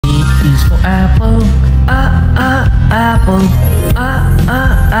apple, apple,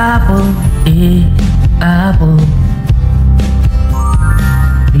 apple, apple.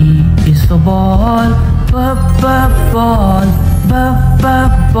 B is for ball, ball,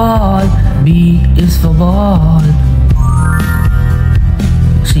 ball. B is for ball.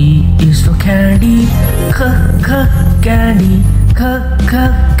 C is for candy, candy,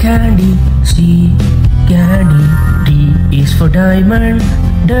 candy. C, candy. D is for diamond,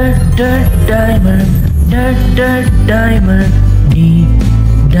 diamond, diamond. D,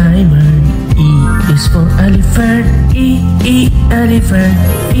 diamond. E is for elephant, elephant,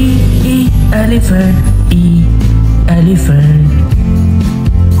 elephant, elephant.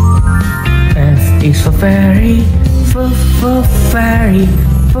 F is for fairy, fairy,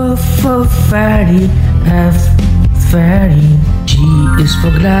 fairy, F, fairy. G is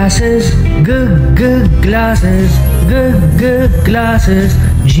for glasses, glasses, glasses,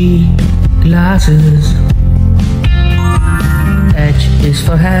 G, glasses. H is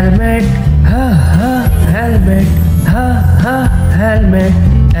for helmet, helmet, helmet,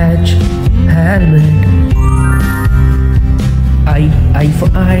 H, helmet. I for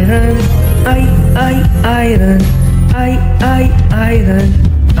iron, iron, iron,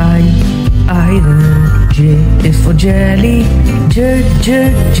 iron. J is for jelly, jelly,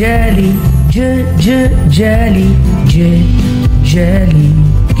 jelly, J, jelly.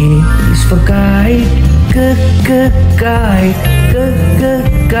 K is for kite, kite,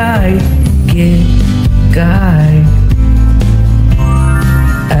 kite, K, kite.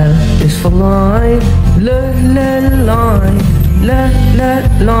 L is for line, line, line,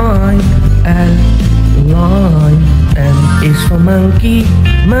 L, line. M is for monkey,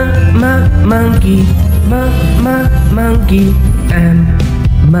 monkey, monkey, M,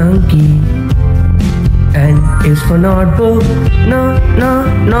 monkey. N is for notebook,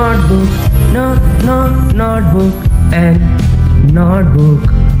 notebook, notebook, N,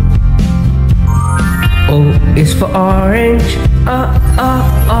 notebook. O is for orange,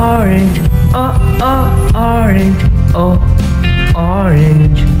 orange, orange, O,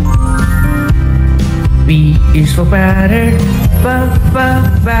 orange. P is for parrot,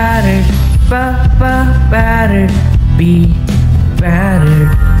 parrot, parrot, P, parrot.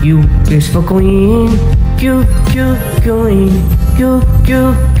 U is for queen, queen, queen,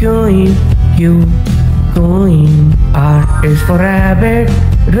 queen, queen. R is for rabbit,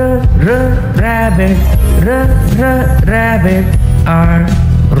 rabbit, rabbit, R,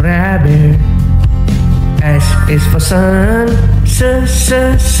 rabbit. S is for sun, sun,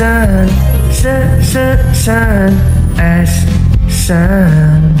 sun, S,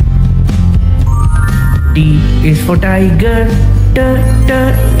 sun. T is for tiger, tiger,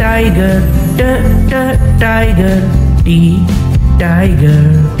 tiger, T, tiger.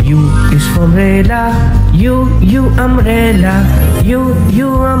 U is for umbrella, U, umbrella, U,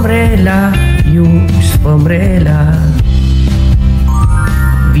 umbrella, U is for umbrella.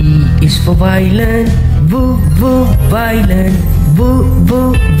 V is for violin, violin,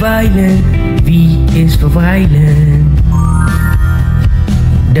 violin, V is for violin.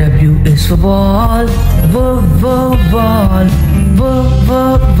 W is for ball, ball,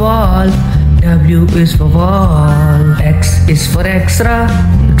 ball, W is for ball. X is for extra,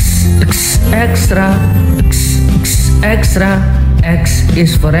 extra, extra, X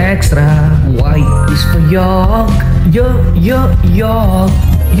is for extra. Y is for york, york, york,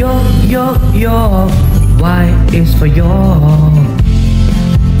 Y is for york.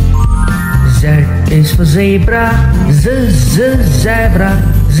 Z is for zebra, zebra,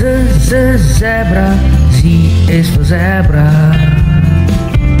 zebra, Z is for zebra.